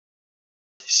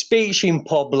speaking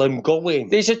problem going.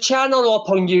 There's a channel up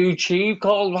on YouTube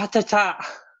called Ratatat.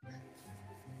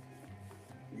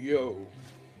 Yo.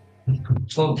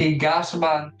 Fucking gas,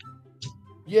 man.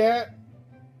 Yeah.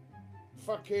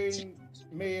 Fucking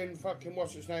me and fucking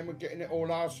what's his name were getting it all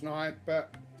last night,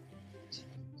 but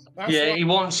yeah, he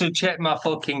wants to check my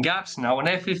fucking gas now and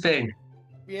everything.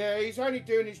 Yeah, he's only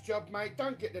doing his job, mate.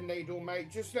 Don't get the needle,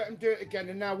 mate. Just let him do it again.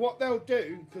 And now what they'll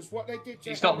do, because what they did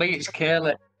to it's not me, it's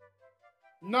Curly.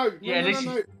 No.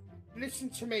 Listen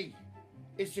to me.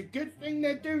 It's a good thing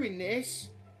they're doing this,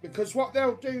 because what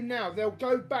they'll do now, they'll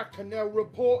go back and they'll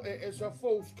report it as a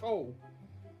false call.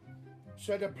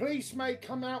 So the police may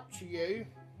come out to you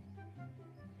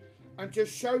and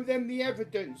just show them the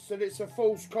evidence that it's a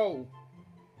false call.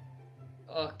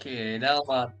 Okay, now,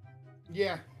 man.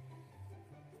 Yeah.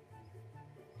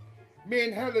 Me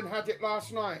and Helen had it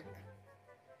last night.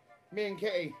 Me and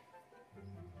Kitty.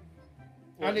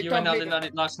 And you and Helen had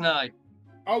it last night?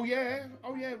 Oh yeah,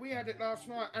 we had it last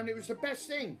night, and it was the best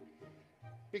thing,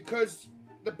 because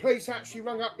the police actually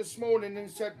rung up this morning and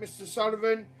said, Mr.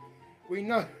 Sullivan, we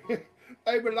know,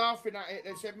 they were laughing at it,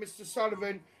 they said, Mr.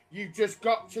 Sullivan, you've just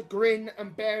got to grin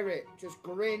and bear it, just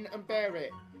grin and bear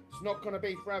it, it's not going to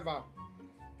be forever,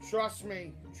 trust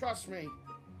me.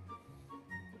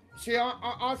 See,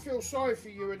 I feel sorry for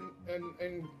you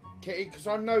and Kitty, because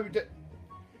I know that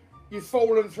you've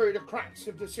fallen through the cracks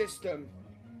of the system.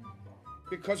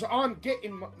 Because I'm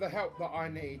getting the help that I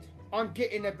need. I'm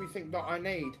getting everything that I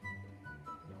need.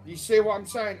 You see what I'm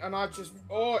saying? And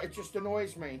it just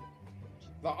annoys me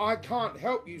that I can't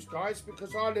help you guys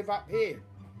because I live up here.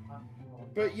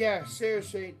 But yeah,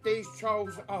 seriously, these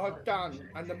trolls are done.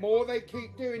 And the more they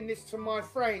keep doing this to my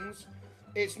friends,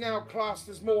 it's now classed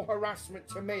as more harassment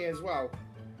to me as well.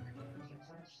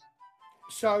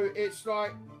 So it's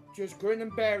like, just grin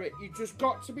and bear it. You just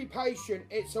got to be patient.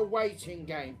 It's a waiting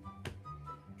game.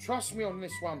 Trust me on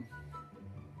this one.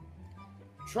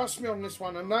 Trust me on this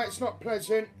one. I know it's not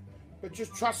pleasant, but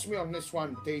just trust me on this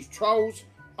one. These trolls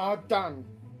are done.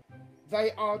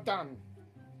 They are done.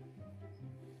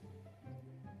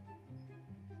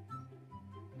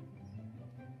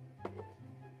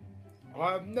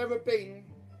 I've never been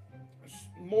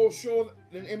more sure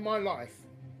than in my life.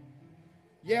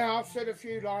 Yeah, I've said a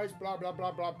few lies, blah, blah,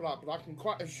 blah, blah, blah, but I can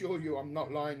quite assure you I'm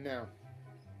not lying now.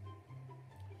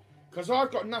 Because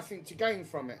I've got nothing to gain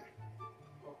from it.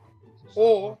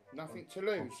 Or nothing to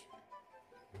lose.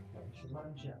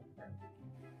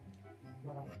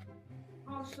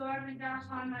 Oh, sorry, gas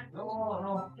man.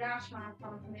 No. Gas man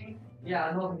company. Yeah,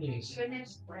 I know these.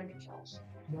 Finished rentals.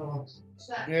 No.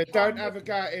 Yeah, don't have a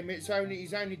go at him. He's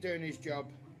only doing his job.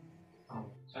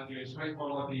 It's very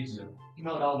quite a lot easier.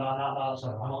 No, that's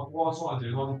What I try to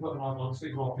do, I'm putting on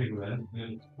speak more people in.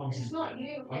 It's not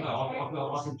you. I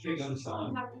know, I completely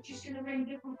understand. We're just going to ring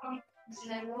different companies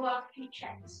and then we'll have a few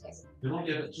checks.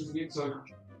 So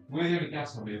we're the only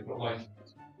gas company, but like,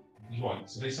 right,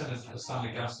 so they send us a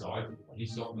standard gas guy,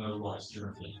 he's got no rights to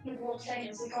anything. People saying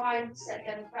it's the guy who said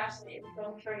them press it was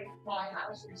going through my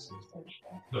house and something.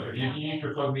 Look, you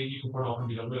could phone me, you can put off and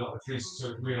be like, we're like the police,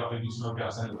 so we're like, they need to know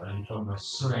gas anyway, and you phone us,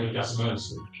 so gas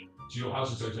emergency. So your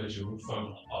house association will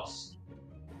phone us.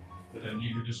 But then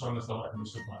you could just phone us direct and we'll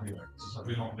stuff that anyway. So it's like,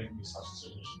 we're not making this house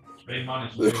association. They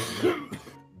manage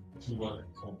to work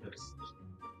on this.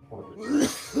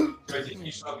 So if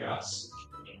you smell gas,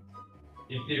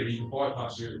 in theory, you can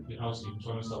bypass your house and you can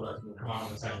phone us direct and we'll come out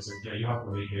on the tank and say, yeah, you have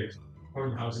a leak here. Phone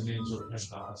your house and then sort of test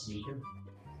that as leaking.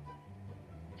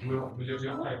 We do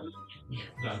okay.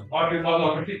 No,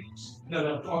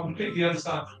 I completely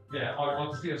understand. Yeah, I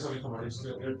completely understand what you're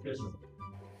talking about.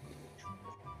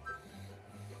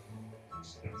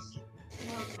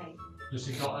 Okay. Just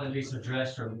you got at least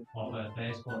address from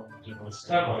Facebook.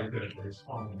 Everybody good at this.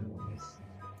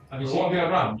 Have you What seen we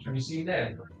around? Have you seen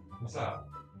them? What's that?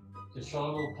 The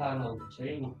solar panel,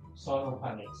 solar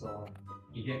panels. So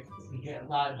you get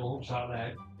light bulbs out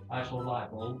there, actual light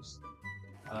bulbs.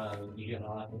 You get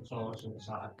like a source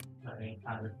inside,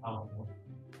 kind of powerful.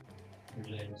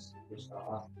 Usually it's just like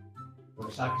that. But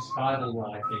it's like a spiral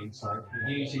light thing, so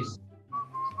it uses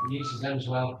them as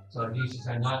well. So it uses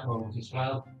their light bulbs as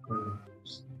well.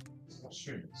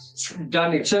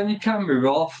 Danny, turn your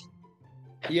camera off.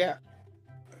 Yeah.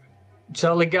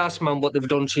 Tell the gas man what they've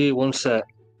done to you. One sec.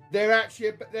 They're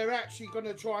actually going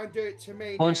to try and do it to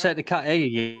me. One sec, they can't hear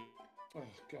you. Oh,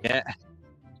 God. Yeah.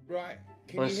 Right.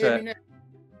 Can One you sec. hear me now?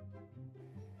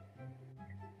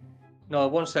 No,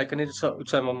 1 sec. I need to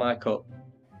turn my mic up.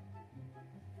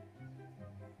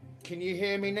 Can you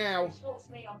hear me now?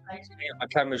 My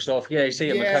camera's off. Yeah, you see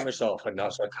it. My Yeah. camera's off, and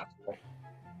that's okay.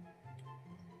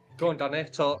 Go on, Danny.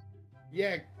 Talk.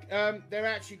 Yeah, they're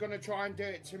actually going to try and do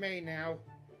it to me now.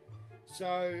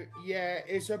 So, yeah,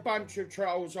 it's a bunch of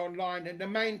trolls online. And the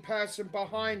main person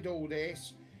behind all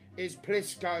this is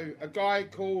Plisco, a guy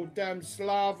called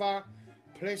Slava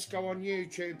Plisco on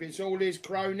YouTube. It's all his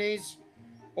cronies,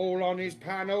 all on his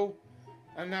panel.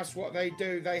 And that's what they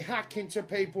do. They hack into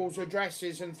people's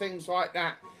addresses and things like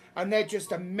that. And they're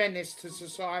just a menace to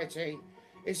society.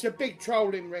 It's a big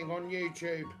trolling ring on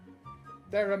YouTube.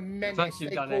 They're a menace. Thank you,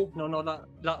 Danny. No,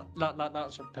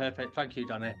 that's perfect. Thank you,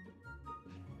 Danny.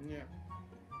 Yeah.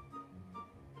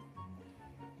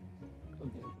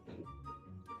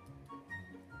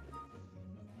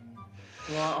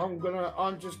 Right,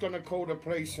 I'm just gonna call the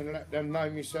police and let them know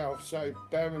myself. So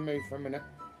bear with me for a minute.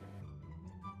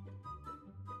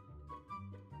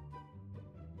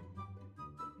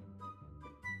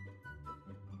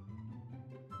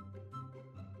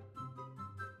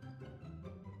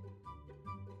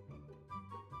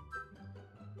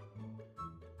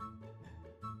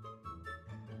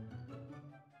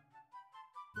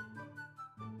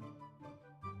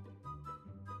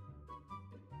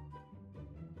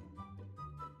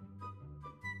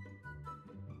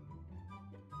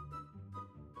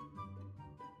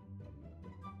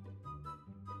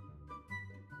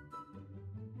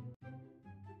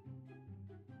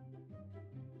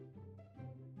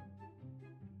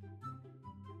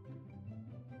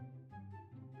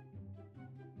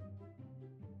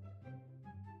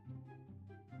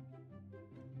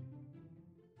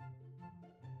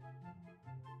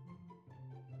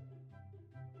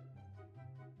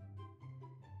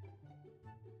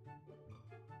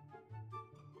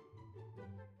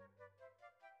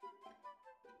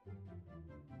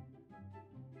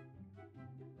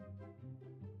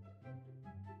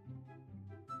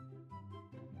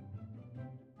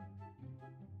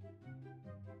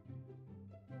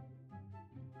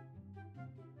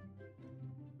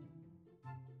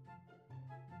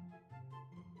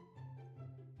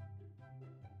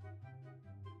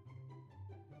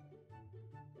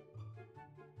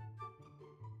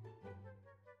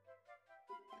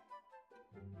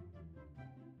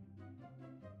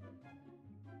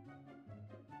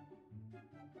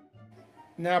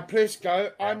 Now,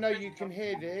 Plisco, I know you can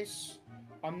hear this.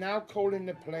 I'm now calling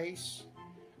the police,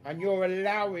 and you're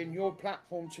allowing your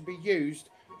platform to be used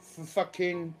for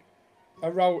fucking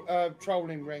a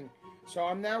trolling ring. So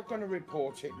I'm now going to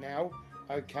report it now,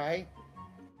 okay?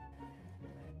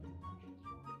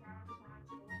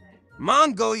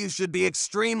 Mongo, you should be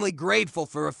extremely grateful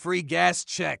for a free gas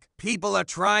check. People are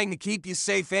trying to keep you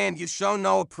safe and you show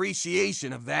no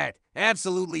appreciation of that.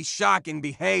 Absolutely shocking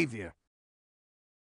behavior.